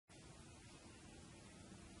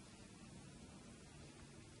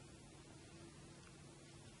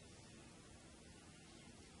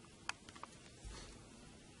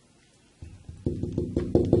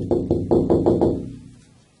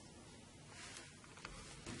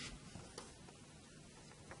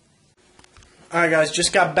Alright guys,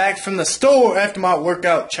 just got back from the store after my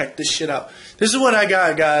workout. Check this shit out. This is what I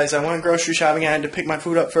got, guys. I went grocery shopping. I had to pick my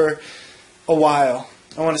food up for a while.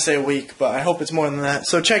 I want to say a week, but I hope it's more than that.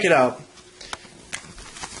 So check it out.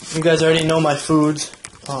 You guys already know my foods.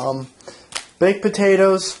 Baked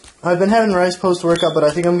potatoes. I've been having rice post-workout, but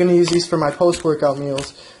I think I'm going to use these for my post-workout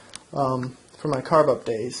meals, for my carb-up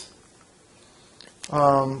days.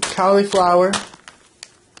 Cauliflower.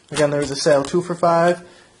 Again, there was a sale, 2 for $5,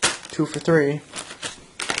 2 for $3.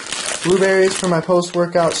 Blueberries for my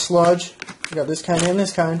post-workout sludge. I got this kind and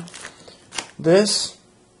this kind. This,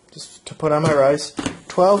 just to put on my rice.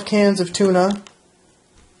 12 cans of tuna.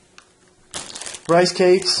 Rice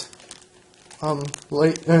cakes.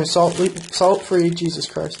 Salt-free, Jesus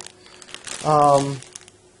Christ.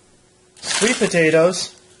 Sweet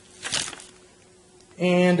potatoes.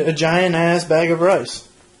 And a giant-ass bag of rice.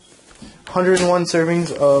 101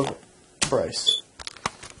 servings of rice.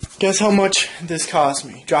 Guess how much this cost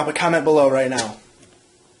me? Drop a comment below right now.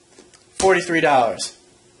 $43.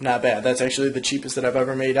 Not bad. That's actually the cheapest that I've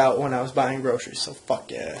ever made out when I was buying groceries, so fuck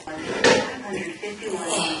yeah.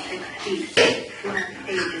 551.6 feet. Flood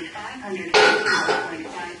stage is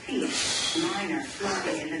 551.5 feet. Minor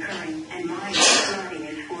flooding is occurring, and minor flooding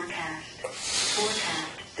is forecast.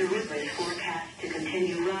 The river is forecast to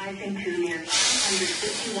continue rising to near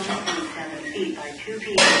 551.7 feet by 2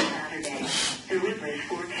 p.m.